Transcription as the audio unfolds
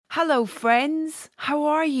Hello, friends. How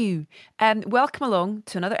are you? Welcome along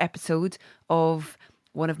to another episode of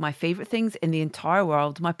one of my favourite things in the entire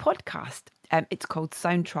world, my podcast. It's called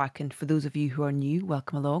Soundtrack, and for those of you who are new,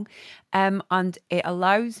 welcome along. And it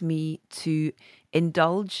allows me to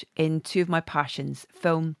indulge in two of my passions,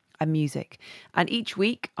 film and music. And each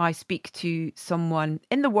week I speak to someone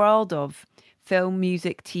in the world of film,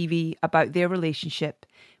 music, TV about their relationship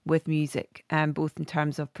with music, both in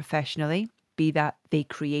terms of professionally, be that they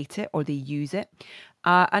create it or they use it,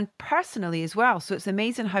 and personally as well. So it's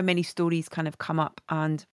amazing how many stories kind of come up.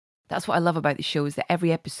 And that's what I love about the show, is that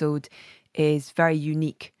every episode is very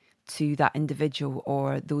unique to that individual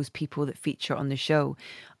or those people that feature on the show.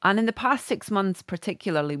 And in the past 6 months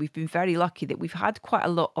particularly, we've been very lucky that we've had quite a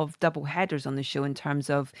lot of double headers on the show, in terms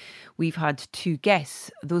of we've had two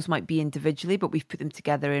guests. Those might be individually, but we've put them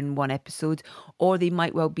together in one episode, or they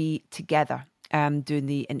might well be together doing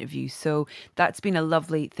the interview. So that's been a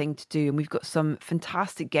lovely thing to do. And we've got some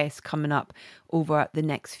fantastic guests coming up over the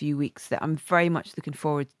next few weeks that I'm very much looking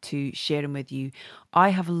forward to sharing with you. I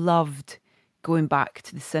have loved going back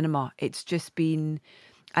to the cinema. It's just been,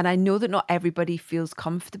 and I know that not everybody feels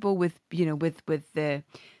comfortable with, with the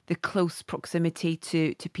close proximity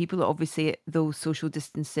to people. Obviously, though social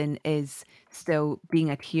distancing is still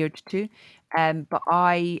being adhered to. But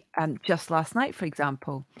I, just last night, for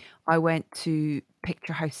example, I went to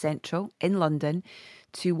Picture House Central in London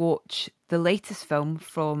to watch the latest film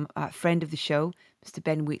from a friend of the show, Mr.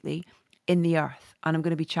 Ben Wheatley, In the Earth. And I'm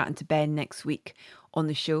going to be chatting to Ben next week on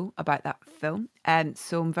the show about that film.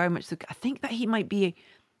 So I'm very much looking, I think that he might be,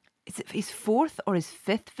 is it his fourth or his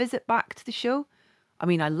fifth visit back to the show? I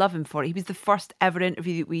mean, I love him for it. He was the first ever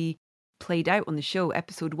interview that we played out on the show,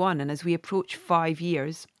 episode 1. And as we approach 5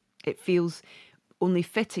 years, it feels only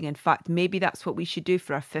fitting. In fact, maybe that's what we should do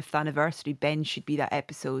for our 5th anniversary. Ben should be that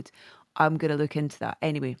episode. I'm going to look into that.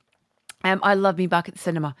 Anyway, I love being back at the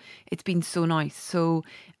cinema. It's been so nice. So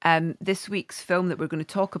this week's film that we're going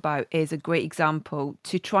to talk about is a great example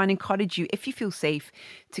to try and encourage you, if you feel safe,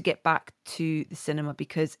 to get back to the cinema,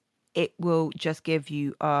 because it will just give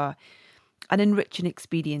you an enriching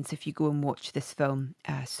experience if you go and watch this film,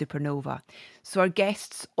 Supernova. So our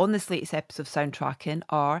guests on this latest episode of Soundtracking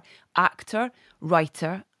are actor,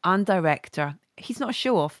 writer and director. He's not a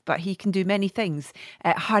show-off, but he can do many things.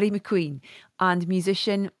 Harry Macqueen, and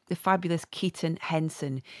musician, the fabulous Keaton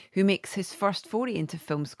Henson, who makes his first foray into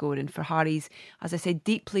film scoring for Harry's, as I said,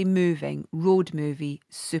 deeply moving road movie,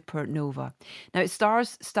 Supernova. Now, it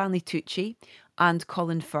stars Stanley Tucci and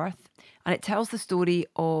Colin Firth, and it tells the story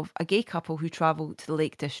of a gay couple who travel to the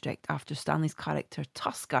Lake District after Stanley's character,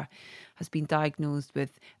 Tusker, has been diagnosed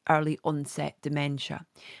with early onset dementia.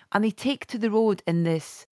 And they take to the road in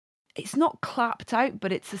this, it's not clapped out,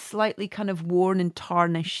 but it's a slightly kind of worn and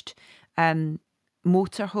tarnished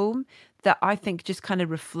motorhome that I think just kind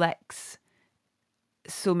of reflects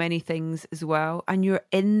so many things as well. And you're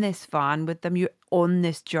in this van with them, you're on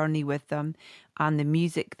this journey with them, and the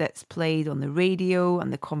music that's played on the radio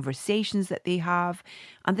and the conversations that they have,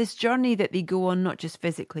 and this journey that they go on, not just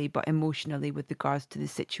physically but emotionally, with regards to the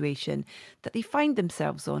situation that they find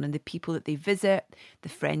themselves on, and the people that they visit, the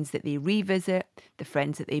friends that they revisit, the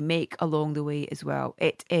friends that they make along the way as well.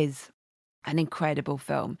 It is an incredible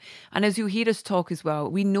film. And as you'll hear us talk as well,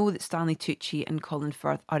 we know that Stanley Tucci and Colin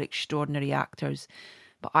Firth are extraordinary actors,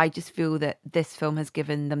 but I just feel that this film has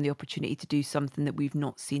given them the opportunity to do something that we've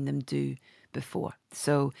not seen them do before.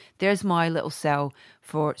 So there's my little sell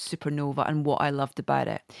for Supernova and what I loved about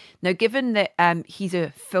it. Now, given that he's a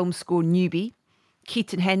film score newbie,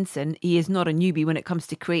 Keaton Henson, he is not a newbie when it comes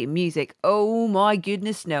to creating music. Oh my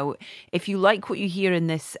goodness, no. If you like what you hear in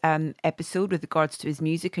this episode with regards to his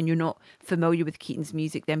music, and you're not familiar with Keaton's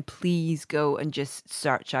music, then please go and just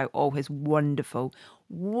search out all his wonderful,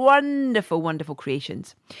 wonderful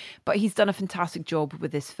creations. But he's done a fantastic job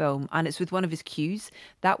with this film, and it's with one of his cues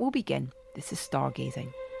that will begin. This is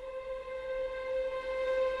Stargazing.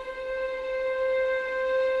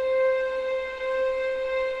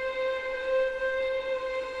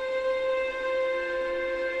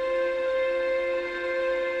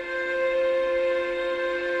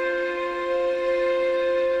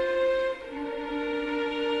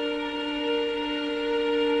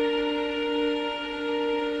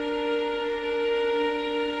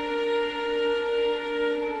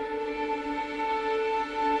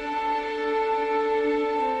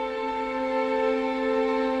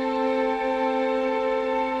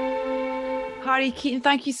 Harry, Keaton,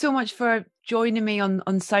 thank you so much for joining me on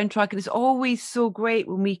Soundtrack. And it's always so great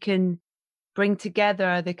when we can bring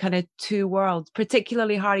together the kind of two worlds,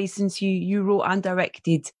 particularly Harry, since you wrote and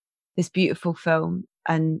directed this beautiful film.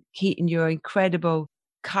 And Keaton, you're incredible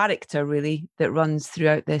character really that runs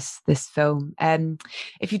throughout this film.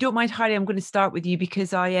 If you don't mind, Harry, I'm going to start with you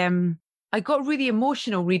because I got really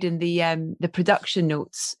emotional reading the production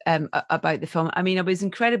notes about the film. I mean, I was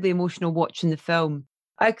incredibly emotional watching the film.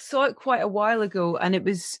 I saw it quite a while ago, and it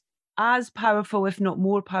was as powerful, if not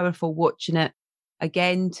more powerful, watching it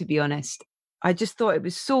again, to be honest. I just thought it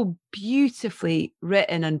was so beautifully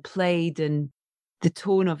written and played, and the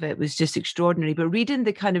tone of it was just extraordinary. But reading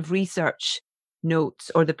the kind of research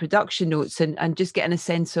notes or the production notes and just getting a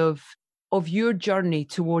sense of your journey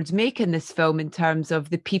towards making this film in terms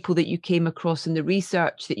of the people that you came across and the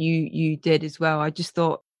research that you did as well. I just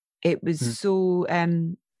thought it was so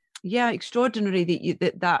extraordinary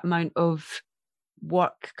that amount of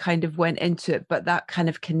work kind of went into it, but that kind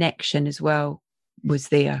of connection as well was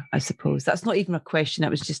there, I suppose. That's not even a question.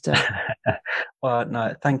 That was just a... Well,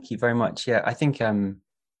 no, thank you very much. Yeah, I think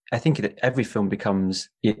that every film becomes,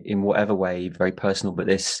 in whatever way, very personal, but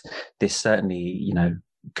this certainly,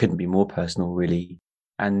 couldn't be more personal, really.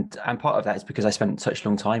 And part of that is because I spent such a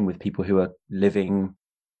long time with people who are living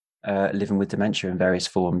with dementia in various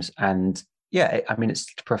forms. And yeah, I mean, it's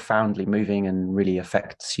profoundly moving and really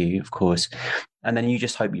affects you, of course. And then you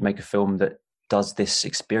just hope you make a film that does this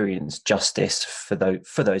experience justice for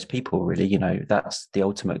those people, really. That's the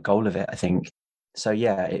ultimate goal of it, I think. So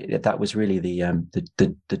yeah, that was really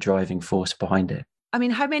the driving force behind it. I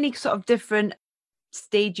mean, how many sort of different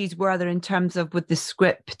stages were there in terms of with the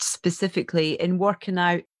script specifically in working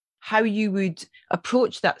out how you would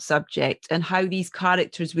approach that subject and how these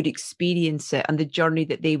characters would experience it and the journey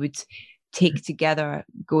that they would take together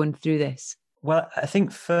going through this? Well, I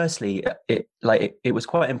think firstly, it was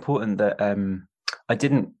quite important that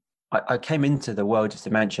I came into the world of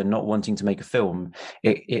dementia not wanting to make a film.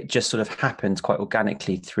 It just sort of happened quite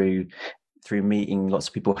organically through meeting lots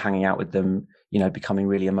of people, hanging out with them, becoming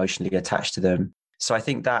really emotionally attached to them. So I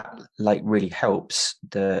think that really helps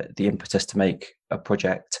the impetus to make a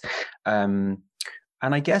project. And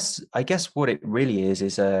I guess what it really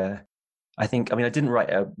is I didn't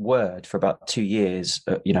write a word for about 2 years,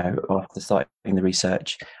 after starting the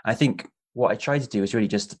research. I think what I tried to do was really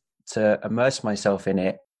just to immerse myself in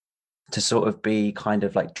it, to sort of be kind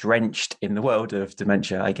of drenched in the world of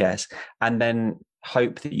dementia, I guess, and then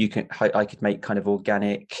hope that I could make kind of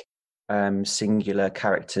organic, singular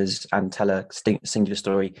characters and tell a singular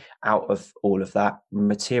story out of all of that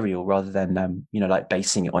material rather than,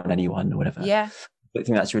 basing it on anyone or whatever. Yeah. I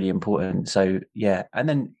think that's really important. So yeah, and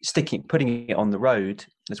then putting it on the road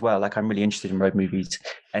as well. I'm really interested in road movies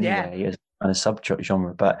anyway, as a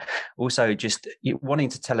subgenre, but also just wanting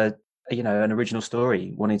to tell an original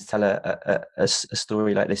story, wanting to tell a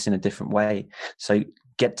story like this in a different way. So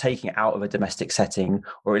taking it out of a domestic setting,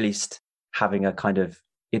 or at least having a kind of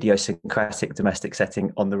idiosyncratic domestic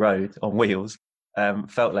setting on the road on wheels,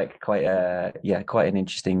 felt like quite an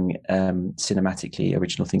interesting, cinematically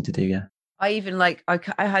original thing to do. Yeah. I even I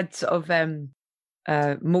had sort of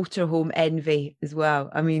motorhome envy as well.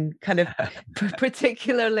 I mean, kind of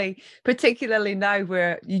particularly now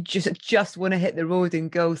where you just want to hit the road and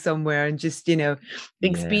go somewhere and just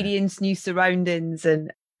experience new surroundings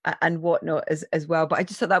and whatnot as well. But I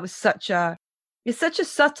just thought that was such a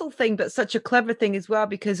subtle thing, but such a clever thing as well,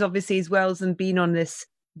 because obviously as well as them being on this,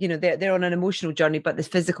 they're on an emotional journey, but this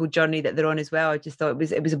physical journey that they're on as well. I just thought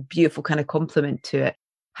it was a beautiful kind of compliment to it.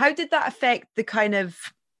 How did that affect the kind of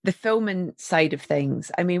the filming side of things?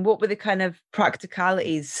 I mean, what were the kind of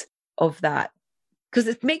practicalities of that? Because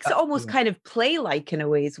it makes it almost kind of play-like in a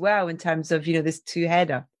way as well, in terms of, this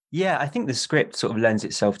two-header. Yeah, I think the script sort of lends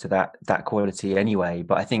itself to that quality anyway.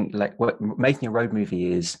 But I think what making a road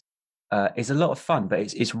movie is a lot of fun, but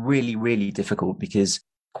it's really, really difficult because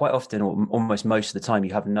quite often, or almost most of the time,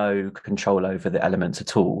 you have no control over the elements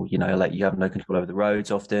at all. You have no control over the roads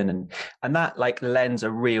often, and that lends a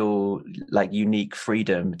real unique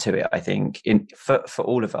freedom to it. I think for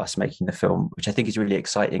all of us making the film, which I think is really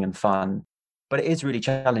exciting and fun, but it is really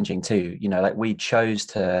challenging too. We chose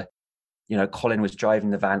to, Colin was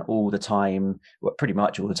driving the van all the time, well, pretty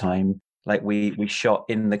much all the time. We shot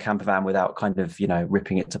in the camper van without kind of,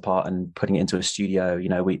 ripping it apart and putting it into a studio.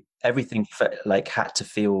 Everything had to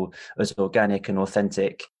feel as organic and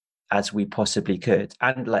authentic as we possibly could,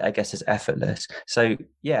 and I guess as effortless. So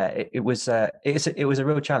yeah, it was a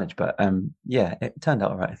real challenge, but it turned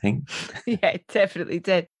out all right, I think. Yeah, it definitely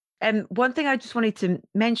did. One thing I just wanted to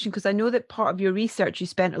mention, because I know that part of your research, you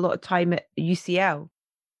spent a lot of time at UCL,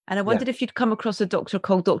 and I wondered if you'd come across a doctor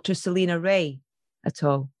called Dr. Selina Ray at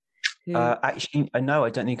all. Actually, no, I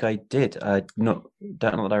don't think I did. Don't know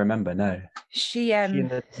what I remember. No, she in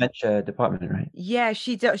the dementia department, right? Yeah,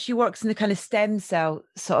 she works in the kind of stem cell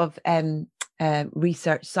sort of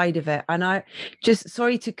research side of it. And I just,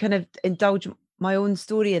 sorry to kind of indulge my own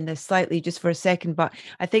story in this slightly just for a second, but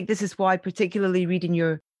I think this is why, particularly reading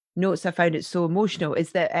your notes, I found it so emotional,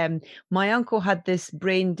 is that my uncle had this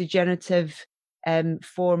brain degenerative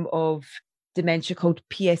form of dementia called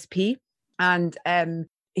PSP. And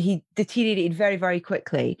he deteriorated very, very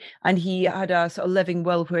quickly. And he had a sort of living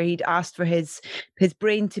will where he'd asked for his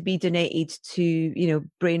brain to be donated to,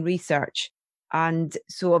 brain research. And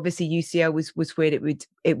so obviously UCL was where it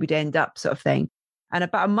would end up, sort of thing. And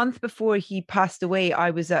about a month before he passed away,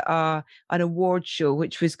 I was at an award show,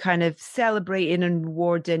 which was kind of celebrating and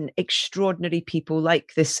rewarding extraordinary people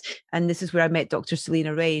like this. And this is where I met Dr.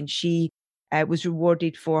 Selena Ray, and she was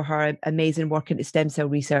rewarded for her amazing work into stem cell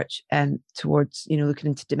research towards,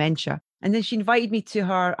 looking into dementia. And then she invited me to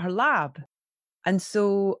her lab. And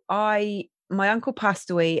so my uncle passed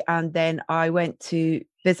away, and then I went to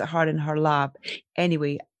visit her in her lab.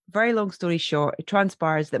 Anyway, very long story short, it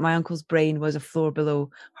transpires that my uncle's brain was a floor below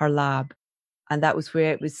her lab. And that was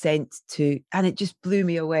where it was sent to. And it just blew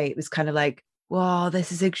me away. It was kind of like, wow,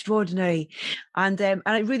 this is extraordinary. And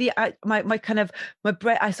I really, my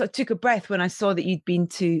breath, I sort of took a breath when I saw that you'd been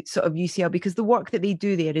to sort of UCL, because the work that they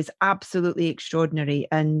do there is absolutely extraordinary.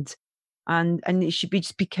 And it should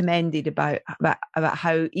just be commended about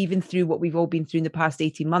how, even through what we've all been through in the past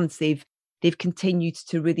 18 months, they've continued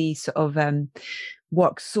to really sort of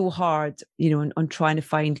work so hard, on trying to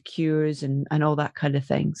find cures and all that kind of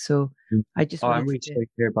thing. So I just I'm really sorry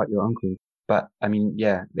to hear about your uncle. But I mean,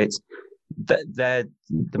 yeah, they're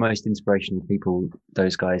the most inspirational people,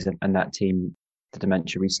 those guys, and that team. The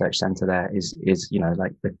Dementia Research Centre there is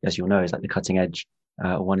like as you'll know, is like the cutting edge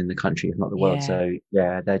one in the country, if not the world. So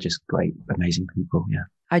yeah, they're just great, amazing people. Yeah.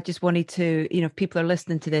 I just wanted to, if people are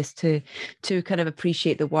listening to this, to kind of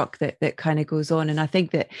appreciate the work that kind of goes on. And I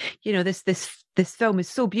think that, this film is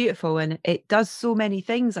so beautiful, and it does so many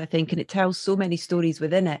things, I think, and it tells so many stories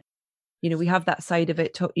within it. We have that side of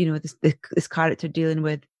it, this character dealing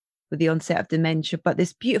with the onset of dementia, but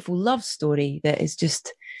this beautiful love story that is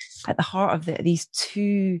just at the heart of these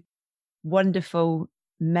two wonderful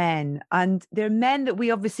men. And they're men that we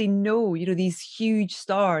obviously know, these huge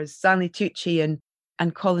stars, Stanley Tucci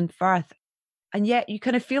and Colin Firth. And yet you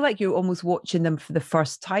kind of feel like you're almost watching them for the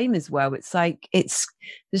first time as well. It's like, there's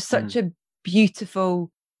such a beautiful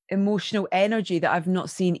emotional energy that I've not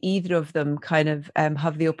seen either of them kind of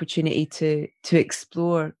have the opportunity to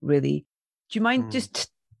explore, really. Do you mind just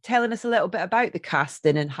telling us a little bit about the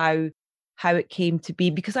casting and how it came to be?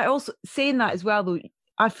 Because I also, saying that as well, though,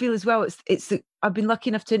 I feel as well, I've been lucky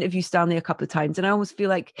enough to interview Stanley a couple of times, and I almost feel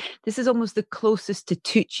like this is almost the closest to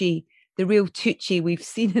Tucci, the real Tucci we've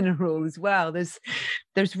seen in a role as well. There's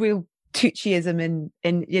real Tucciism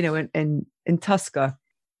in Tusker.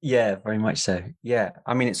 Yeah, very much so. Yeah,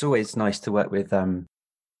 I mean, it's always nice to work with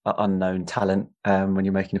unknown talent when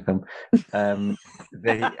you're making a film.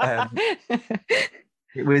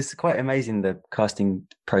 It was quite amazing, the casting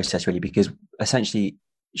process, really, because essentially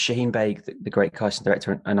Shaheen Baig, the great casting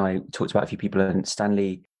director, and I talked about a few people, and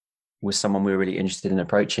Stanley was someone we were really interested in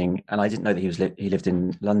approaching, and I didn't know that he lived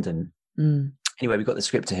in London. Anyway, we got the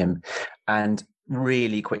script to him, and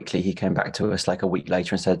really quickly he came back to us like a week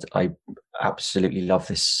later and said, I absolutely love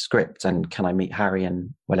this script, and can I meet Harry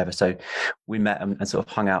and whatever. So we met and sort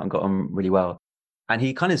of hung out and got on really well. And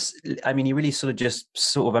he kind of, he really sort of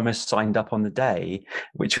almost signed up on the day,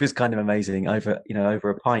 which was kind of amazing, over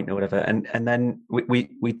a pint or whatever. And then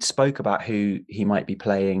we spoke about who he might be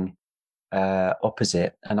playing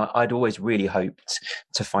opposite. And I'd always really hoped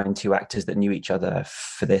to find two actors that knew each other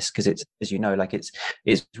for this, because it's, as you know, like it's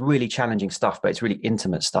really challenging stuff, but it's really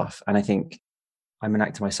intimate stuff. And I think I'm an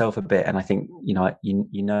actor myself a bit, and I think that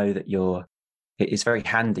it's very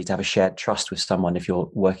handy to have a shared trust with someone if you're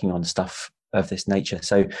working on stuff of this nature.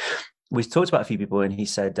 So we talked about a few people, and he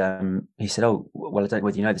said, oh, well, I don't know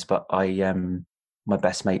whether you know this, but my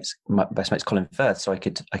best mate's Colin Firth, so I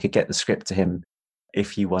could get the script to him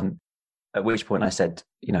if you want. At which point I said,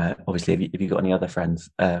 obviously, have you got any other friends?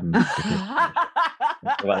 But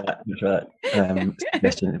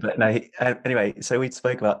no. Anyway, so we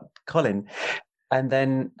spoke about Colin, and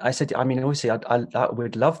then I said, obviously, I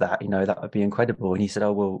would love that. That would be incredible. And he said,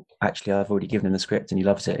 oh, well, actually, I've already given him the script, and he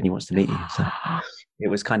loves it, and he wants to meet you. So it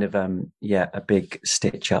was kind of a big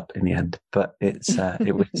stitch up in the end. But it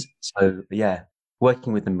was so, yeah.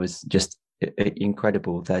 Working with them was just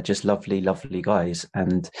incredible. They're just lovely, lovely guys,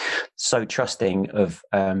 and so trusting of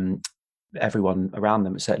everyone around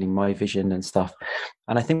them, certainly my vision and stuff.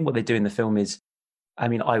 And I think what they do in the film is I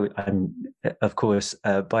mean, I'm of course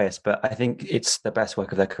biased, but I think it's the best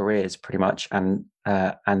work of their careers, pretty much. And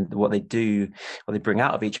what they do, what they bring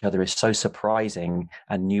out of each other, is so surprising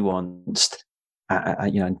and nuanced,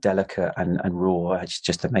 and delicate and raw. It's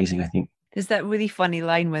just amazing, I think. There's that really funny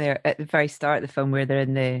line where they're at the very start of the film, where they're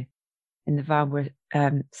in the van, where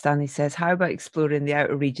Stanley says, "How about exploring the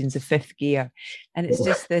outer regions of fifth gear?" And it's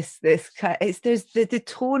just there's the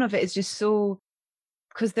tone of it is just so,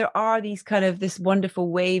 because there are these kind of this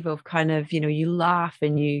wonderful wave of kind of, you laugh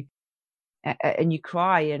and you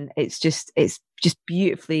cry, and it's just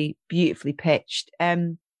beautifully pitched.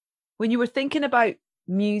 When you were thinking about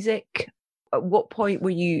music, at what point were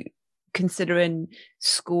you considering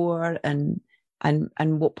score, and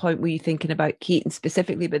what point were you thinking about Keaton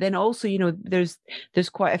specifically? But then also, there's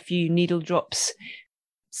quite a few needle drops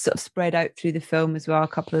sort of spread out through the film as well, a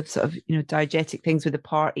couple of sort of diegetic things with the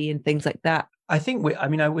party and things like that. I think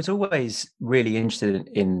I was always really interested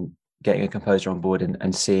in getting a composer on board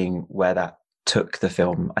and seeing where that took the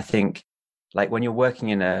film. I think, like, when you're working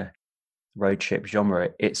in a road trip genre,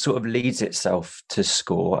 it sort of leads itself to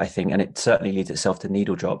score, I think, and it certainly leads itself to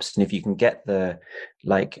needle drops. And if you can get the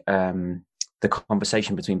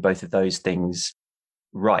conversation between both of those things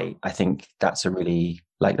right, I think that's really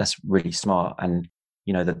smart. And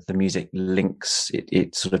the music links,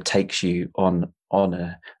 it sort of takes you on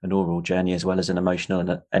an oral journey as well as an emotional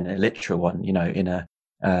and a literal one, in a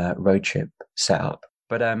road trip setup.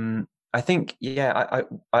 But I think, we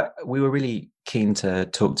were really keen to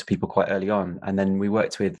talk to people quite early on, and then we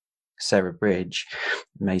worked with Sarah Bridge,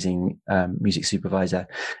 amazing music supervisor,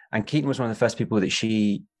 and Keaton was one of the first people that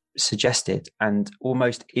she suggested, and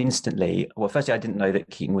almost instantly, well, firstly, I didn't know that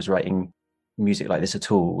Keaton was writing music like this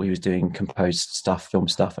at all. He was doing composed stuff, film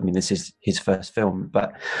stuff. I mean, this is his first film,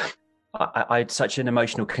 but I had such an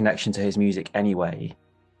emotional connection to his music anyway,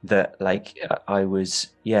 that I was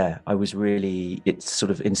really, it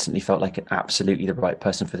sort of instantly felt like absolutely the right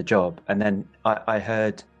person for the job. And then I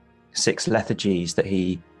heard 6 lethargies that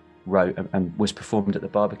he wrote and was performed at the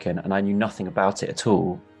Barbican, and I knew nothing about it at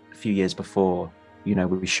all a few years before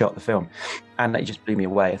we shot the film, and it just blew me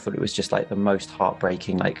away. I thought it was just like the most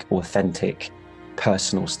heartbreaking, like authentic,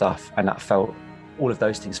 personal stuff, and all of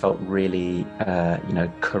those things felt really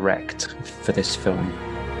correct for this film.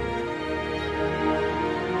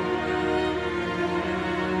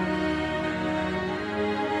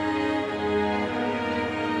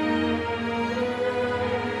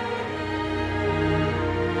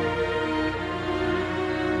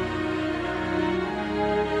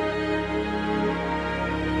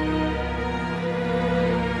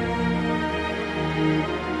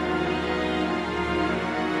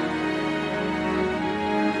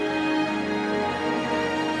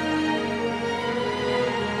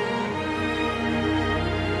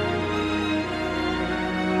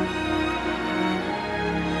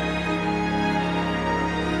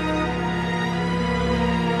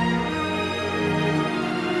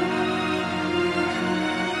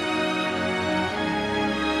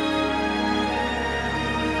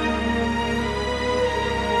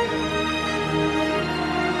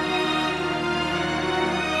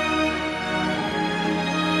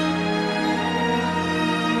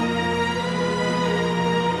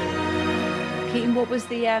 What was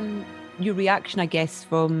your reaction, I guess,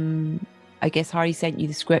 from Harry sent you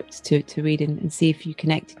the script to read and see if you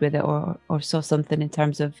connected with it or saw something in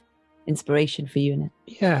terms of inspiration for you in it?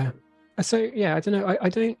 Yeah. So I don't know.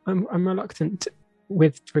 I'm reluctant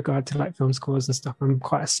with regard to like film scores and stuff. I'm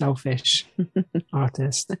quite a selfish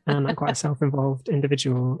artist, and I'm quite a self-involved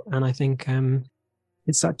individual. And I think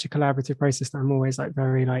it's such a collaborative process that I'm always like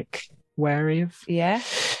very like wary of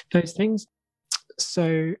those things.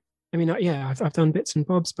 So I mean, I've done bits and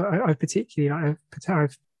bobs, but I've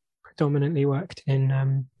predominantly worked in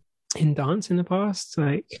dance in the past.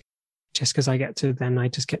 Like, just because I get to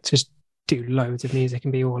do loads of music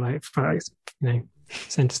and be all like,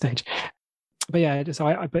 center stage. But yeah,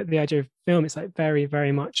 but the idea of film, it's like very,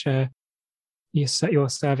 very much you're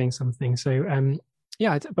serving something. So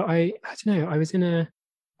but I don't know.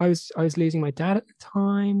 I was losing my dad at the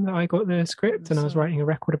time that I got the script, and I was writing a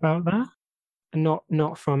record about that. And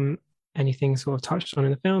not from anything sort of touched on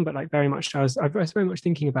in the film, but like very much I was very much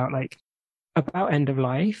thinking about end of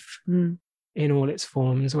life in all its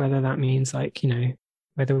forms, whether that means like,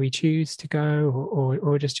 whether we choose to go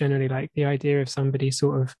or just generally like the idea of somebody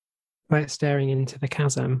sort of like staring into the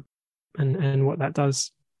chasm and what that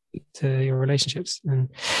does to your relationships. And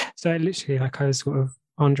so literally like I was sort of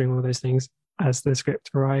pondering all those things as the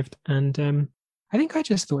script arrived. And I think I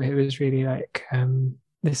just thought it was really like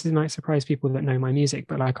this might surprise people that know my music,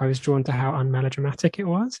 but like I was drawn to how unmelodramatic it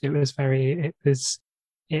was.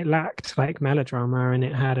 It lacked like melodrama, and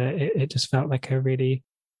it just felt like a really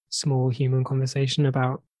small human conversation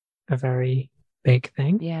about a very big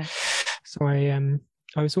thing. Yeah. So I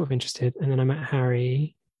was sort of interested, and then I met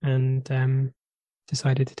Harry and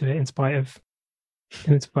decided to do it in spite of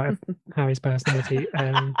Harry's personality.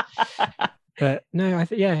 But no, I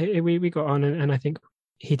think we got on, and I think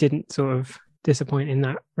he didn't sort of disappoint in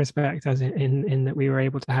that respect, as in that we were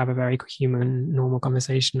able to have a very human, normal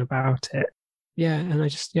conversation about it. Yeah, and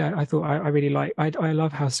I thought I really like. I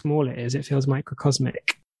love how small it is. It feels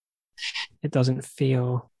microcosmic. It doesn't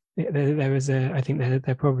feel. I think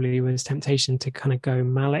there probably was temptation to kind of go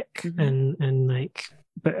Malick and like,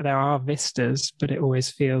 but there are vistas, but it always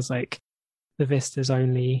feels like the vistas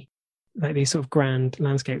only, like these sort of grand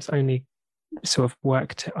landscapes only sort of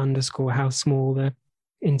work to underscore how small the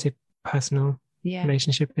interpersonal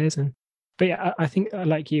relationship is. But yeah, I think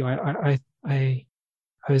like you, I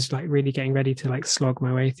was like really getting ready to like slog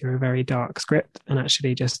my way through a very dark script, and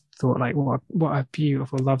actually just thought like, what a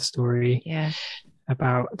beautiful love story. Yeah.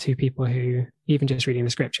 About two people who, even just reading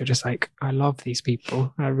the script, you're just like, I love these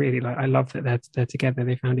people. I love that they're together.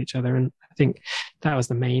 They found each other, and I think that was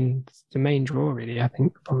the main draw, really. I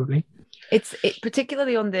think probably it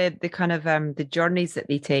particularly on the kind of the journeys that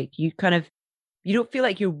they take. You don't feel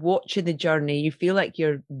like you're watching the journey. You feel like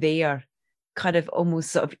you're there, kind of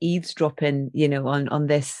almost sort of eavesdropping, on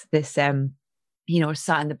this sat in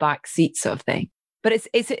the back seat sort of thing. But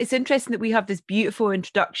it's interesting that we have this beautiful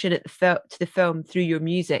introduction to the film through your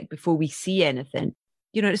music before we see anything.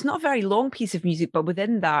 It's not a very long piece of music, but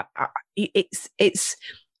within that, it's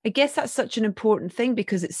I guess that's such an important thing,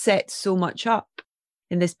 because it sets so much up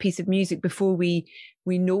in this piece of music before we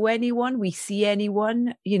know anyone, we see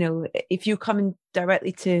anyone. If you're coming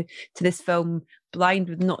directly to this film blind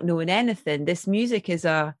with not knowing anything, this music is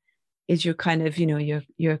your kind of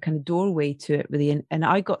your kind of doorway to it, really. And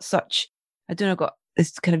I got got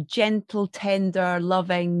this kind of gentle, tender,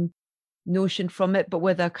 loving notion from it, but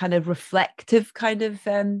with a kind of reflective kind of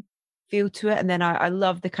feel to it. And then I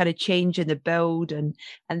love the kind of change in the build, and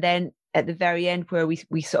then at the very end where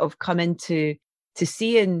we sort of come into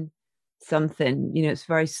seeing something, it's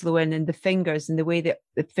very slow in, and the fingers and the way that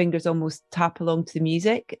the fingers almost tap along to the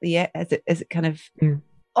music, as it kind of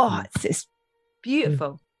it's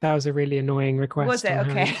beautiful. That was a really annoying request. Was it?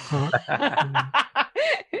 Okay.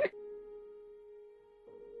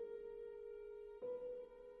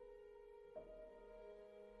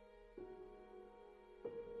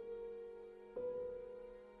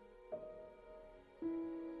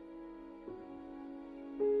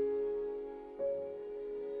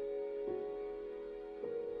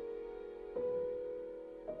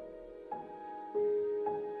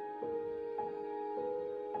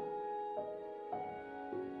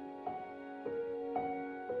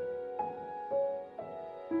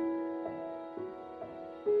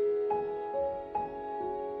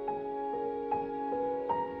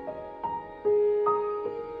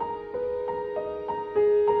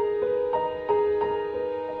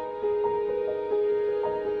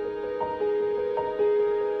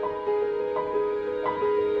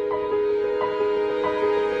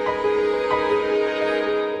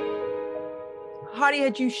 Harry,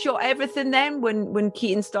 had you shot everything then when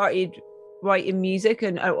Keaton started writing music,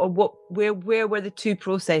 and where were the two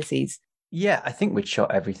processes? Yeah, I think we'd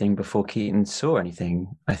shot everything before Keaton saw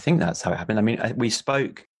anything. I think that's how it happened. I mean, we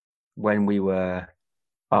spoke when we were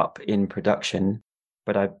up in production,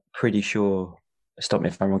 but I'm pretty sure, stop me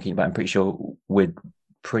if I'm wrong, Keaton, but I'm pretty sure we'd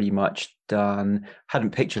pretty much done,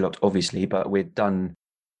 hadn't picture locked obviously, but we'd done,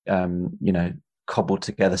 cobbled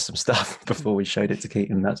together some stuff before we showed it to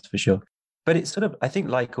Keaton, that's for sure. But it's sort of, I think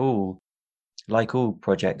like all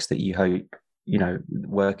projects that you hope,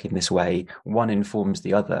 work in this way, one informs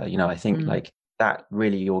the other. I think like that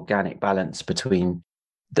really organic balance between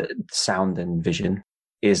the sound and vision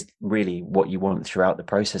is really what you want throughout the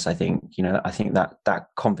process. I think, I think that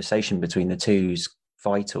conversation between the two is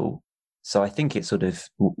vital. So I think it's sort of,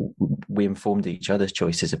 we informed each other's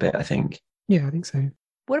choices a bit, I think. Yeah, I think so.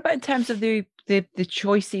 What about in terms of the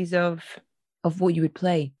choices of what you would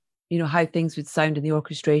play? How things would sound in the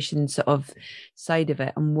orchestration sort of side of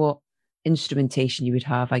it, and what instrumentation you would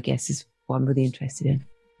have, I guess, is what I'm really interested in.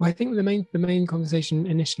 Well, I think the main conversation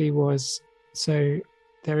initially was, so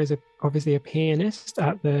there is obviously a pianist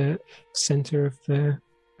at the center of the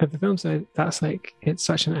film. So that's like, it's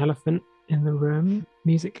such an elephant in the room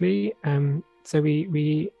musically. So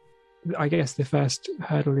we I guess the first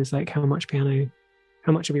hurdle is like, how much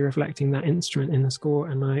are we reflecting that instrument in the score?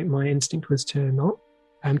 And my instinct was to not.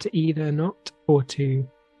 to either not or to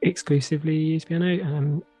exclusively use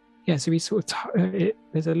piano. So we sort of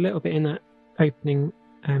there's a little bit in that opening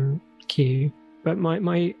cue, but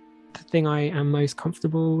the thing I am most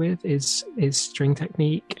comfortable with is string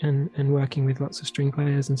technique and working with lots of string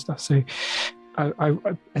players and stuff. So I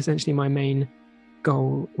essentially my main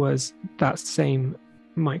goal was that same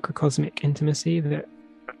microcosmic intimacy that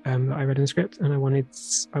I read in the script, and I wanted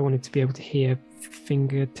to be able to hear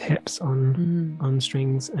fingertips on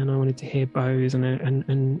strings, and I wanted to hear bows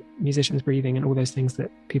and musicians breathing and all those things that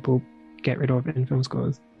people get rid of in film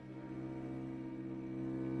scores.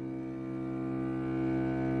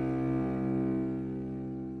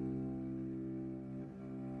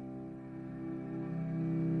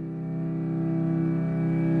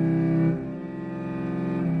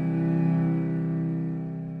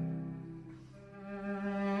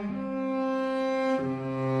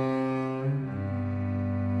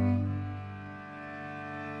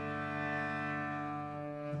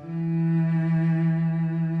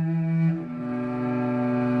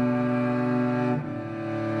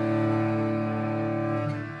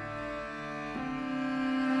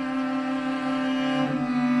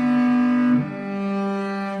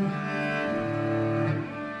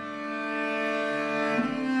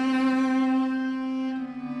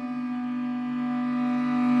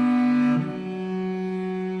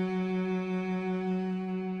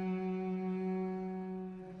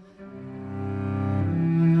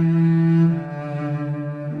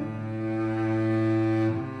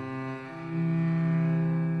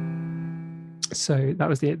 So that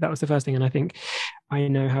was the first thing, and I think I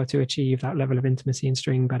know how to achieve that level of intimacy in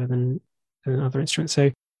string better than other instruments. So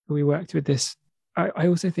we worked with this. I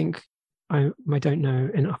also think I don't know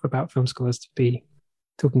enough about film scores to be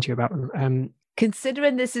talking to you about them.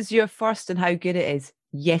 Considering this is your first and how good it is,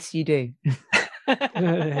 yes, you do.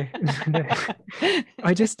 No.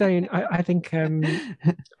 I just don't. I think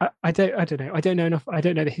I don't know. I don't know enough. I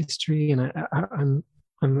don't know the history, and I'm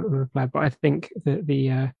glad. But I think that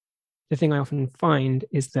the thing I often find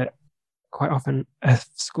is that quite often a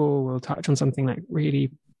score will touch on something like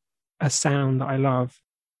really a sound that I love,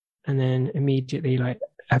 and then immediately, like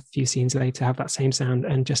a few scenes later, have that same sound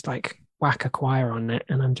and just like whack a choir on it,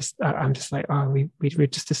 and I'm just like, oh, we're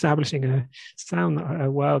just establishing a sound,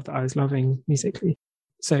 a world that I was loving musically.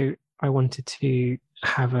 So I wanted to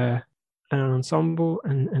have an ensemble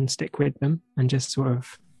and stick with them, and just sort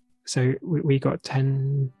of. So we got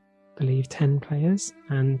 10 players,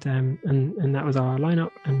 and that was our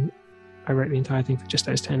lineup, and I wrote the entire thing for just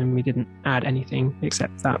those 10, and we didn't add anything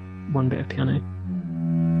except that one bit of piano.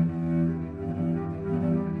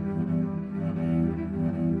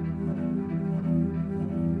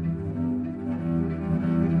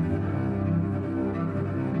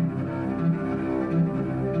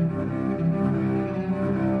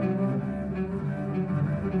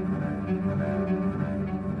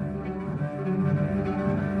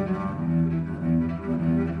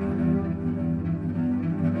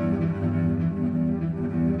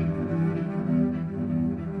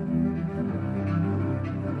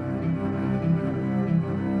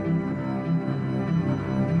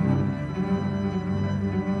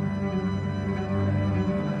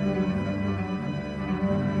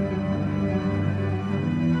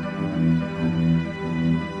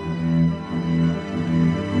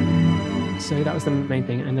 So that was the main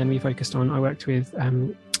thing, and then we focused on. I worked with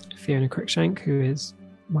Fiona Cruikshank, who is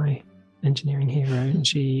my engineering hero, and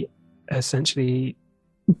she essentially,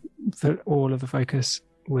 for all of the focus,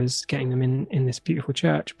 was getting them in this beautiful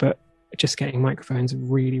church, but just getting microphones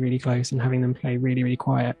really, really close and having them play really, really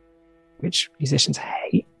quiet, which musicians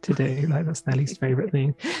hate to do. Like, that's their least favorite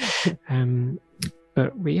thing.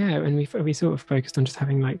 But we sort of focused on just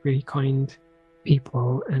having like really kind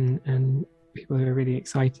people and people who are really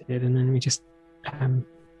excited, and then we just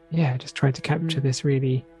just tried to capture this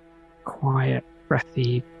really quiet,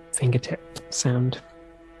 breathy fingertip sound.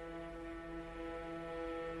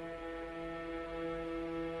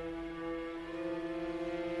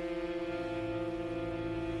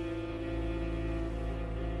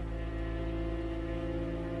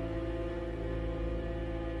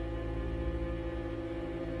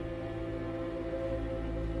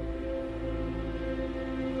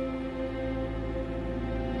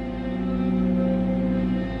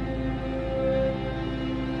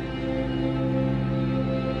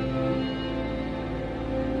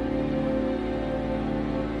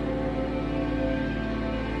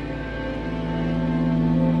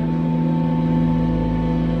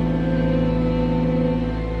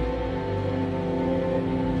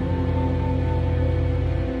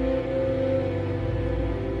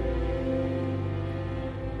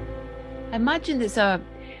 imagine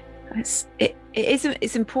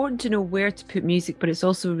it's important to know where to put music, but it's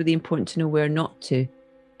also really important to know where not to.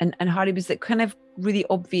 And Harry, was it kind of really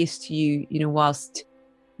obvious to you, whilst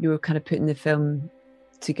you were kind of putting the film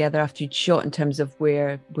together after you'd shot, in terms of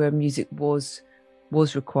where music was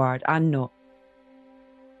required and not?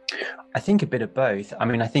 I think a bit of both. I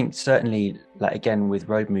mean, I think certainly, like, again, with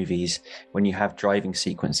road movies, when you have driving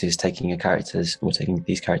sequences taking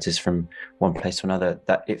these characters from one place to another,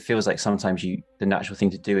 that it feels like sometimes the natural thing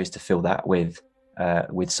to do is to fill that with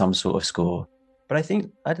some sort of score. But I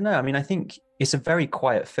think it's a very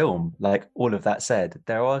quiet film. Like, all of that said,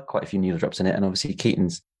 there are quite a few needle drops in it, and obviously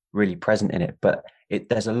Keaton's really present in it, but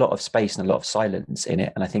there's a lot of space and a lot of silence in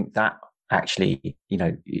it. And I think that actually,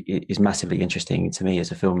 is massively interesting to me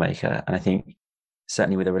as a filmmaker. And I think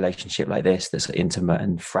certainly with a relationship like this, that's intimate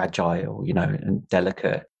and fragile, and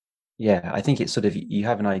delicate. Yeah, I think it's sort of, you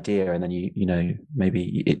have an idea and then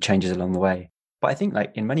maybe it changes along the way. But I think,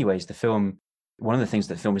 like, in many ways, the film, one of the things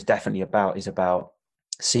that the film is definitely about is about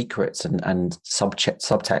secrets and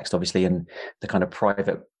subtext, obviously, and the kind of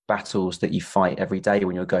private battles that you fight every day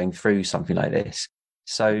when you're going through something like this.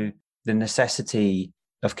 So the necessity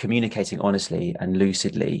of communicating honestly and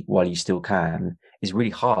lucidly while you still can is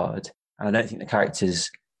really hard. And I don't think the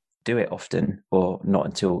characters do it often, or not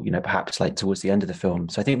until, perhaps like towards the end of the film.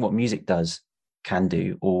 So I think what music can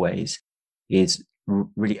do always is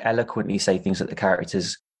really eloquently say things that the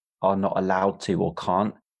characters are not allowed to or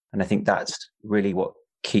can't. And I think that's really what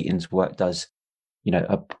Keaton's work does. One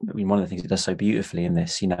of the things it does so beautifully in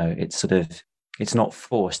this, it's sort of, it's not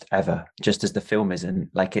forced ever, just as the film isn't.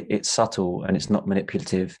 Like, it's subtle and it's not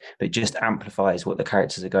manipulative, but it just amplifies what the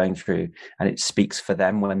characters are going through, and it speaks for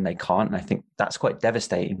them when they can't. And I think that's quite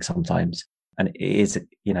devastating sometimes. And it is,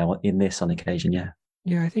 in this on occasion, yeah.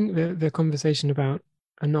 Yeah, I think the conversation about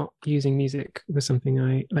not using music was something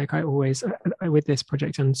I always, with this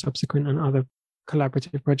project and subsequent and other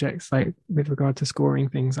collaborative projects, like with regard to scoring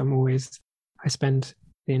things, I spend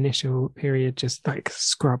the initial period just like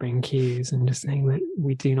scrubbing cues and just saying that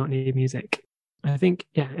we do not need music. I think,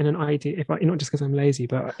 yeah, in an idea, not just because I'm lazy,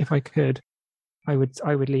 but if I could, I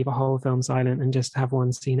would leave a whole film silent and just have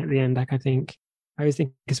one scene at the end. Like, I always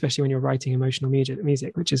think, especially when you're writing emotional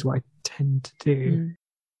music, which is what I tend to do,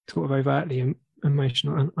 sort of overtly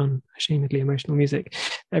emotional and unashamedly emotional music.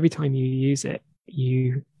 Every time you use it,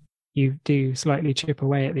 you do slightly chip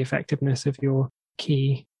away at the effectiveness of your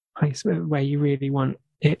key place where you really want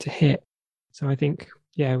it to hit. So I think,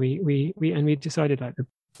 yeah, we decided like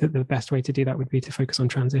the best way to do that would be to focus on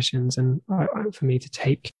transitions, and for me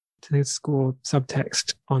to score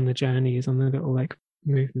subtext on the journeys, on the little like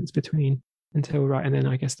movements between until right, and then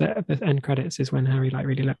I guess the end credits is when Harry like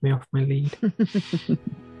really let me off my lead.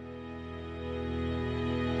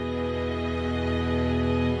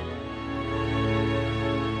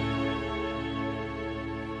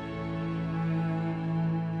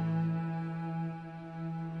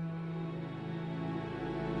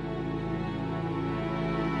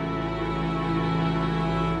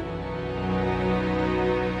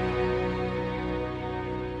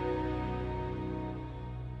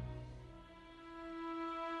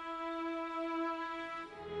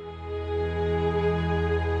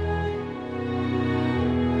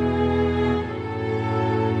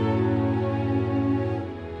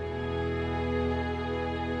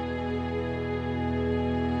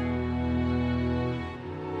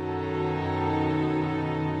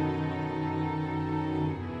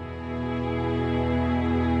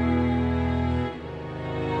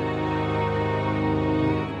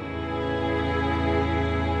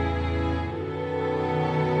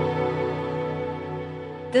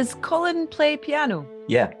 Does Colin play piano?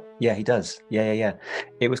 Yeah, he does. Yeah.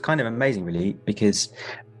 It was kind of amazing, really, because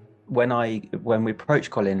when we approached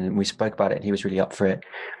Colin and we spoke about it, and he was really up for it.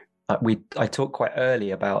 I talked quite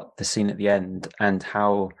early about the scene at the end and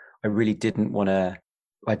how I really didn't want to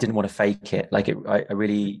fake it. Like,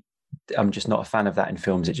 I'm just not a fan of that in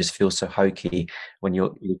films. It just feels so hokey when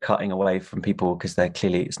you're cutting away from people because they're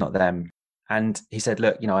clearly, it's not them. And he said,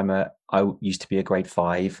 look, I used to be a grade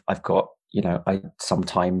 5. I've got, I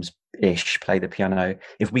sometimes play the piano.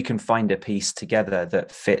 If we can find a piece together that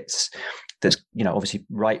fits, that's, obviously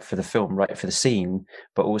right for the film, right for the scene,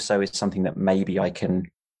 but also is something that maybe I can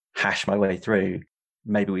hash my way through,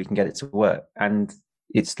 maybe we can get it to work. And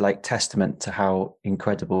it's like testament to how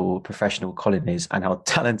incredible professional Colin is and how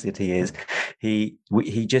talented he is. He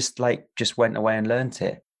just went away and learnt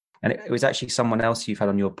it. And it was actually someone else you've had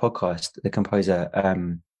on your podcast, the composer,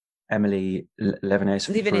 Emily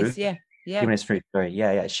Levinas. Yeah.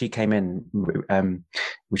 She came in,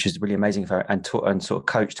 which was really amazing for her, and taught and sort of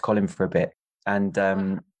coached Colin for a bit. And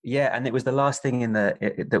Yeah, and it was the last thing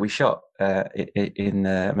that we shot in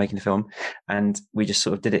making the film, and we just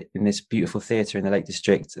sort of did it in this beautiful theatre in the Lake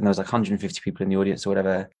District, and there was like 150 people in the audience or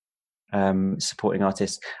whatever, supporting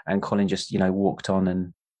artists, and Colin just walked on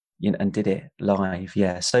and did it live.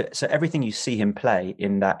 Yeah, so everything you see him play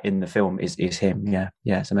in the film is him. Yeah,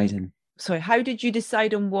 it's amazing. So how did you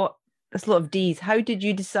decide on what? That's a lot of D's. How did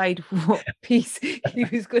you decide what piece he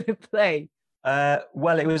was going to play?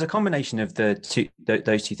 Well, it was a combination of those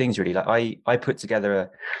two things, really. Like I put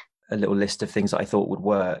together a little list of things that I thought would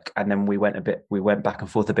work, and then we went back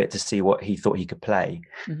and forth a bit to see what he thought he could play.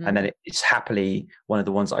 Mm-hmm. And then it's happily one of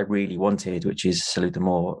the ones I really wanted, which is Salute the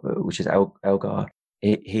More, which is Elgar.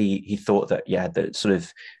 He thought that that sort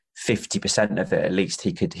of 50% of it at least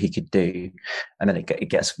he could do, and then it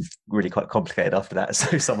gets really quite complicated after that,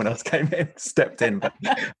 so someone else stepped in, but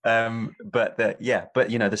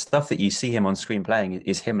the stuff that you see him on screen playing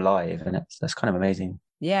is him live, and that's kind of amazing.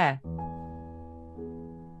 Yeah.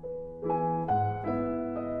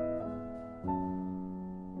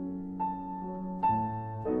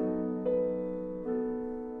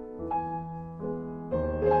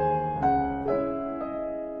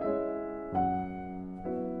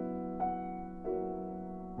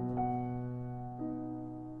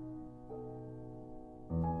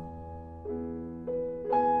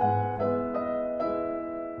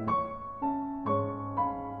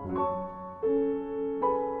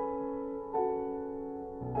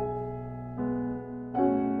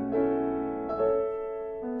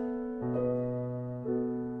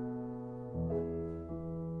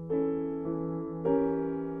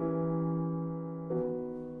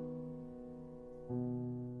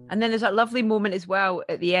 And then there's that lovely moment as well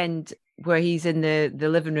at the end where he's in the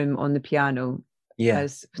living room on the piano. Yeah.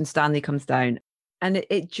 As when Stanley comes down. And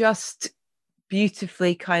it just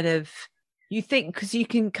beautifully kind of, you think, because you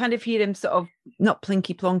can kind of hear him sort of not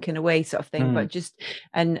plinky plonking away sort of thing, but just,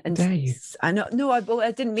 and I know, no,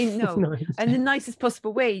 I didn't mean, no. Nice. In the nicest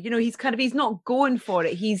possible way. He's not going for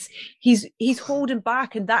it. He's holding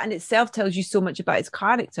back, and that in itself tells you so much about his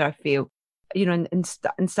character, I feel. And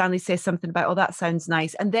Stanley says something about, oh, that sounds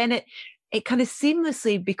nice. And then it kind of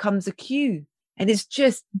seamlessly becomes a cue. And it's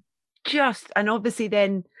just, and obviously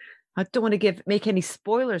then, I don't want to make any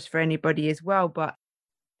spoilers for anybody as well, but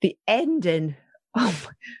the ending,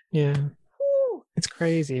 yeah, it's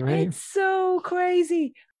crazy, right? It's so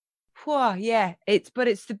crazy. Yeah, it's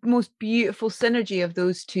the most beautiful synergy of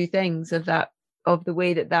those two things, of the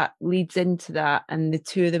way that leads into that, and the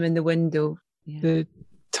two of them in the window. Yeah. The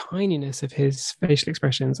tininess of his facial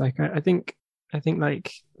expressions, like I think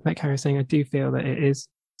like Harry was saying, I do feel that it is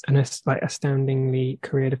an astoundingly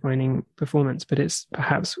career-defining performance, but it's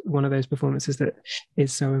perhaps one of those performances that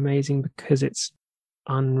is so amazing because it's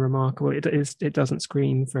unremarkable. It doesn't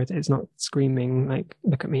scream for it. It's not screaming like,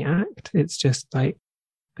 look at me act. It's just like,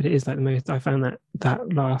 but it is like the most. I found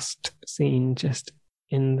that last scene, just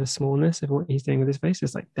in the smallness of what he's doing with his face,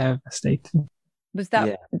 is like devastating. Was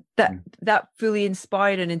that fully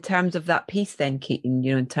inspiring in terms of that piece then, Keaton?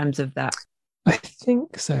 In terms of that? I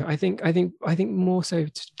think so. I think more so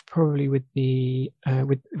probably with the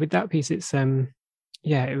with that piece. It's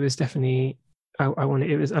it was definitely I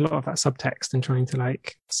wanted. It was a lot of that subtext and trying to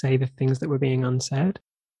like say the things that were being unsaid.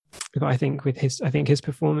 But I think with his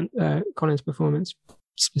performance, Colin's performance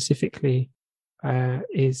specifically, I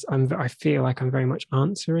feel like I'm very much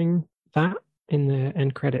answering that in the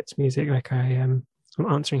end credits music. Like I'm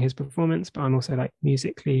answering his performance, but I'm also like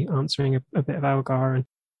musically answering a bit of Elgar,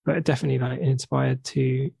 but definitely like inspired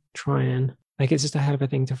to try and like, it's just a hell of a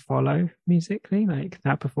thing to follow musically. Like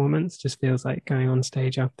that performance just feels like going on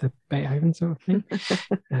stage after Beethoven sort of thing.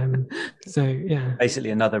 So yeah,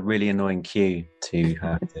 basically another really annoying cue to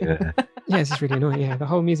have to. Yeah, it's just really annoying. Yeah, the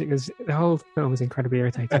whole film is incredibly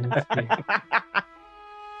irritating.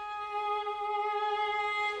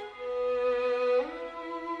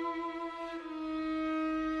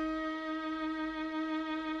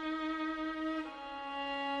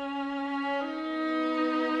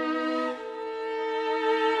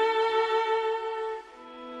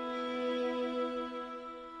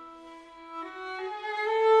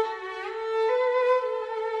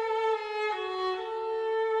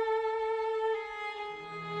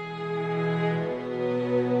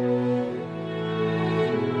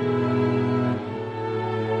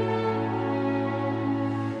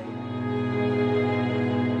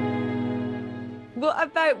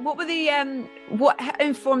 What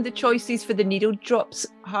informed the choices for the needle drops,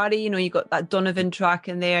 Harry? You got that Donovan track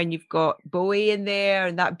in there, and you've got Bowie in there,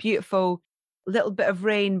 and that beautiful Little Bit of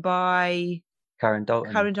Rain by Karen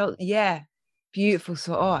Dalton. Yeah, beautiful.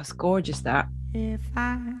 So, it's gorgeous that. If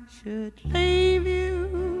I should leave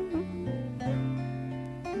you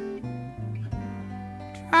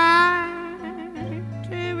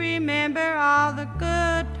all the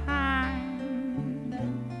good times,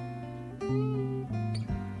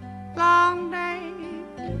 long days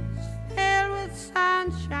filled with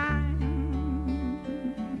sunshine,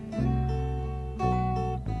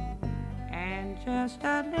 and just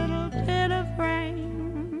a little bit of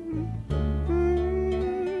rain.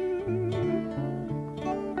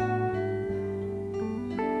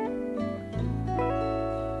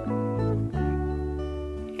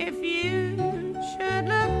 If you should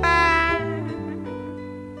look back,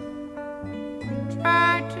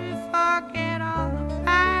 try to forget all the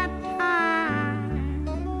bad times.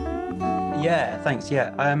 Yeah, thanks.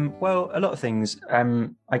 Yeah. Well, a lot of things.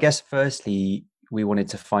 I guess firstly, we wanted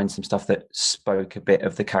to find some stuff that spoke a bit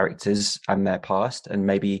of the characters and their past, and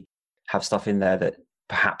maybe have stuff in there that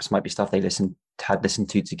perhaps might be stuff they had listened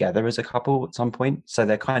to together as a couple at some point. So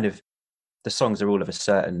they're kind of, the songs are all of a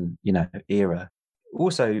certain, era.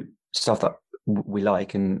 Also, stuff that we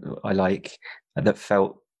like and I like that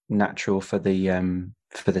felt natural for the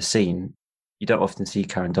scene. You don't often see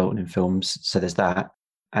Karen Dalton in films, so there's that.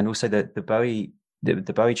 And also the Bowie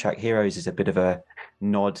track Heroes is a bit of a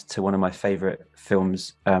nod to one of my favorite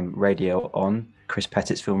films, Radio On, Chris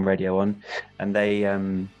Pettit's film Radio On,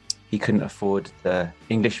 and he couldn't afford the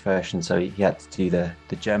English version, so he had to do the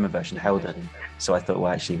German version, Helden. So I thought,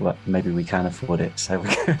 well, actually, maybe we can afford it. So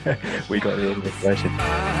we got the English version.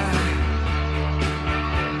 I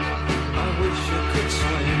wish you could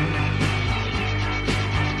swim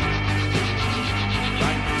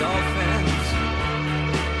like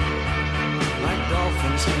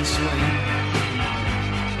dolphins can swim.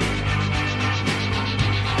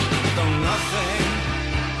 Though nothing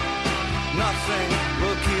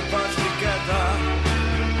will keep us together.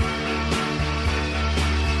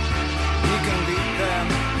 We can beat them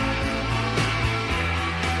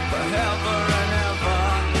forever and ever.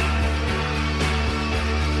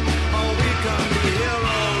 Oh, we can be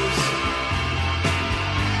heroes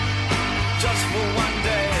just for one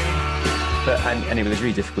day. And it was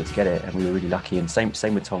really difficult to get it, and we were really lucky. And same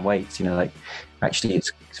with Tom Waits. Actually,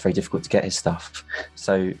 it's very difficult to get his stuff.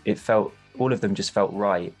 So all of them just felt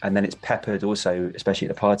right. And then it's peppered also, especially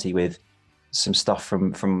at the party, with some stuff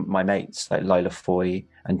from my mates like Lila Foy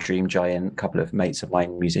and Dream Giant, a couple of mates of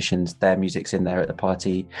mine, musicians. Their music's in there at the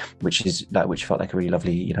party, which felt like a really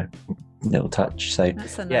lovely, little touch. So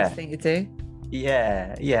that's a nice thing to do.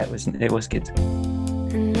 Yeah, it was good.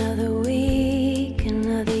 Another week,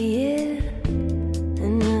 another year,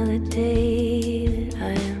 another day that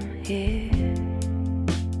I am here.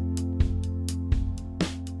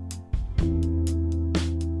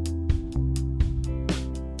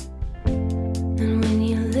 And when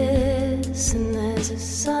you listen, there's a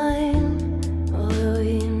sign, although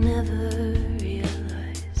you never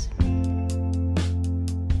realize.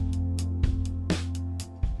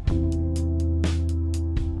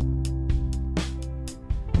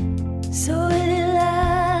 So will you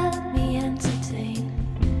let me entertain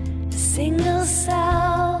a single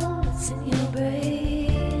sound that's in your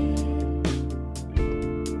brain?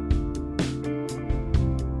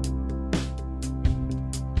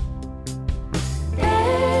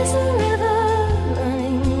 There's a river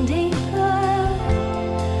running deeper,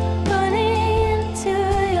 running into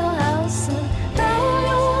your house and down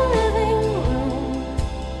your living room,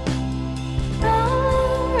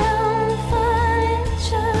 round around the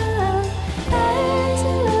furniture. There's a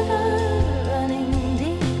river running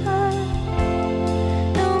deeper.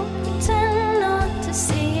 Don't pretend not to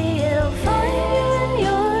see, it'll find you in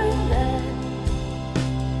your bed,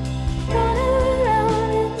 running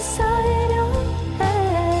around inside your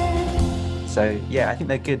head. So yeah, I think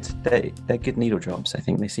they're good. They're good needle drops. I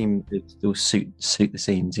think they seem to suit the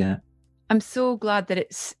scenes. Yeah. I'm so glad that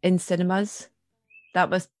it's in cinemas. That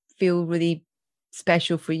must feel really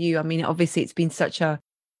special for you. I mean, obviously it's been such a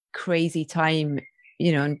crazy time,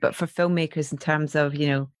 but for filmmakers in terms of,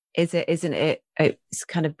 isn't it? It's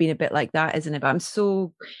kind of been a bit like that, isn't it? But I'm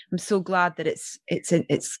so glad that it's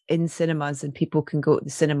in cinemas and people can go to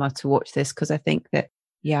the cinema to watch this, because I think I'll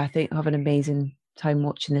have an amazing time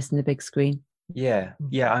watching this in the big screen. Yeah.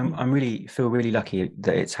 I'm feel really lucky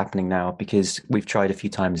that it's happening now, because we've tried a few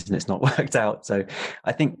times and it's not worked out. So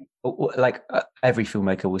I think, like every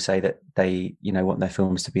filmmaker will say that they, want their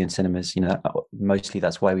films to be in cinemas. Mostly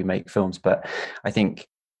that's why we make films. But I think,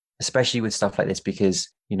 especially with stuff like this, because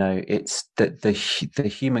it's the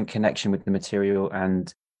human connection with the material,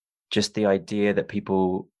 and just the idea that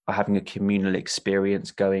people are having a communal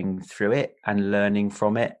experience going through it and learning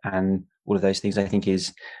from it, and all of those things, I think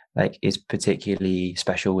is particularly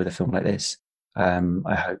special with a film like this. I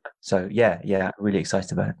hope so. Yeah, really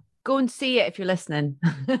excited about it. Go and see it if you're listening.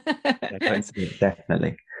 Yeah, go and see it,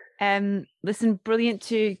 definitely. Listen, brilliant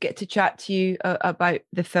to get to chat to you about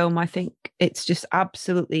the film. I think it's just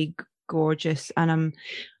absolutely gorgeous, and I'm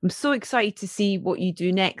so excited to see what you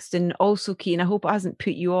do next. And also, Keaton, I hope it hasn't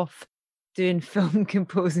put you off doing film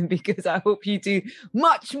composing, because I hope you do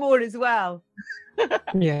much more as well.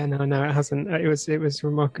 Yeah, no, it hasn't. It was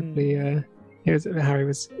remarkably. Harry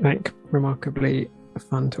was like remarkably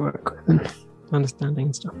fun to work with and understanding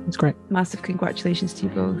and stuff. It's great. Massive congratulations to you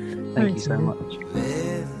both. Thank you so much.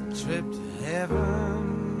 Let's trip to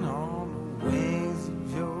heaven on the wings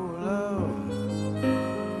of your love,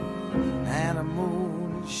 and a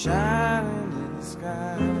moon is shining in the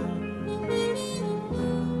sky.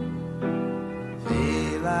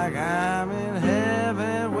 Feel like I'm in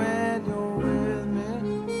heaven when you're with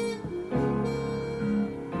me.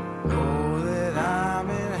 Know that I'm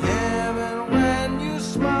in heaven when you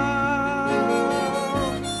smile.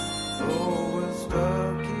 Though we're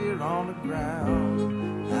stuck here on the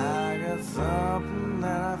ground, I got something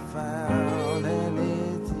that I found, and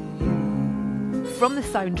it's you. From the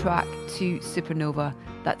soundtrack to Supernova,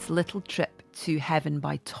 that's Little Trip to Heaven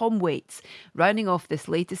by Tom Waits, rounding off this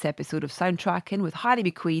latest episode of Soundtracking with Harry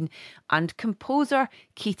Macqueen and composer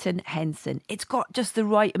Keaton Henson. It's got just the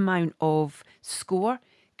right amount of score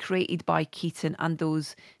created by Keaton and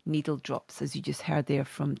those needle drops, as you just heard there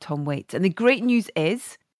from Tom Waits. And the great news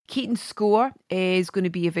is Keaton's score is going to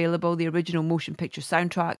be available, the original motion picture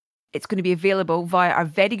soundtrack. It's going to be available via our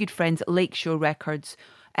very good friends at Lakeshore Records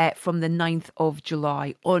from the 9th of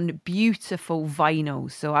July on beautiful vinyl.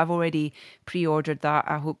 So I've already pre-ordered that.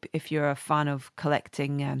 I hope if you're a fan of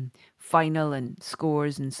collecting vinyl and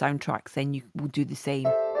scores and soundtracks, then you will do the same.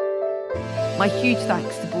 My huge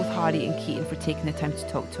thanks to both Harry and Keaton for taking the time to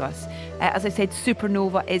talk to us. As I said,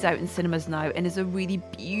 Supernova is out in cinemas now and is a really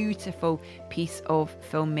beautiful piece of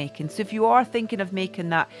filmmaking. So if you are thinking of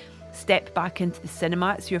making that step back into the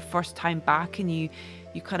cinema, it's your first time back and you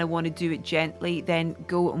kind of want to do it gently, then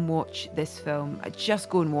go and watch this film. Just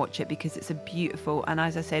go and watch it because it's a beautiful and,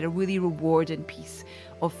 as I said, a really rewarding piece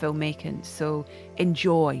of filmmaking. So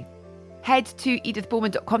enjoy. Head to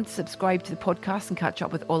edithbowman.com to subscribe to the podcast and catch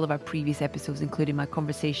up with all of our previous episodes, including my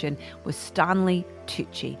conversation with Stanley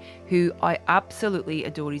Tucci, who I absolutely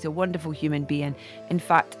adore. He's a wonderful human being. In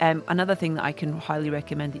fact, another thing that I can highly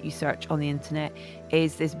recommend that you search on the internet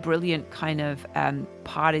is this brilliant kind of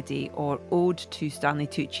parody or ode to Stanley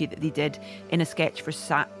Tucci that they did in a sketch for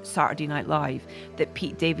Saturday Night Live that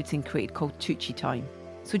Pete Davidson created called Tucci Time.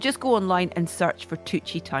 So just go online and search for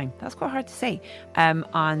Tucci Time. That's quite hard to say.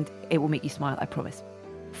 And it will make you smile, I promise.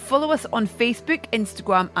 Follow us on Facebook,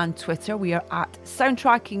 Instagram and Twitter. We are at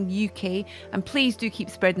Soundtracking UK. And please do keep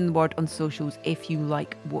spreading the word on socials if you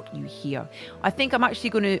like what you hear. I think I'm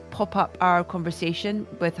actually going to pop up our conversation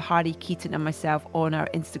with Harry, Keaton and myself on our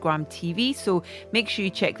Instagram TV. So make sure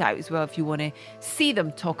you check that out as well if you want to see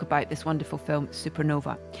them talk about this wonderful film,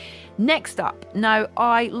 Supernova. Next up, now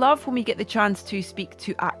I love when we get the chance to speak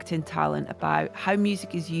to acting talent about how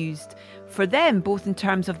music is used for them, both in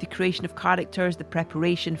terms of the creation of characters, the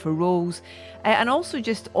preparation for roles, and also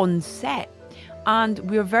just on set. And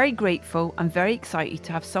we're very grateful and very excited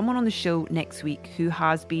to have someone on the show next week who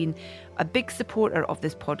has been a big supporter of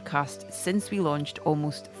this podcast since we launched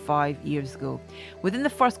almost 5 years ago. Within the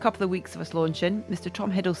first couple of weeks of us launching, Mr.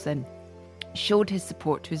 Tom Hiddleston showed his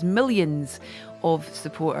support to his millions of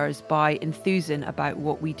supporters by enthusing about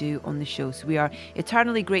what we do on the show. So we are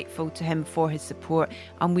eternally grateful to him for his support,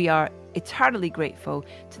 and we are eternally grateful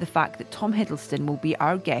to the fact that Tom Hiddleston will be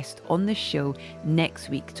our guest on the show next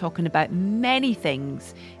week, talking about many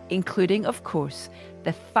things, including, of course,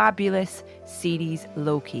 the fabulous series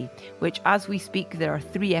Loki, which as we speak, there are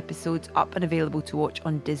 3 episodes up and available to watch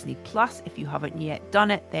on Disney Plus. If you haven't yet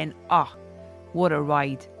done it, then what a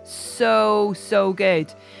ride. So good.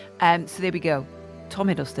 So there we go. Tom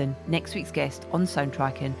Hiddleston, next week's guest on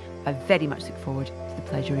Soundtracking. I very much look forward to the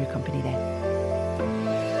pleasure of your company then.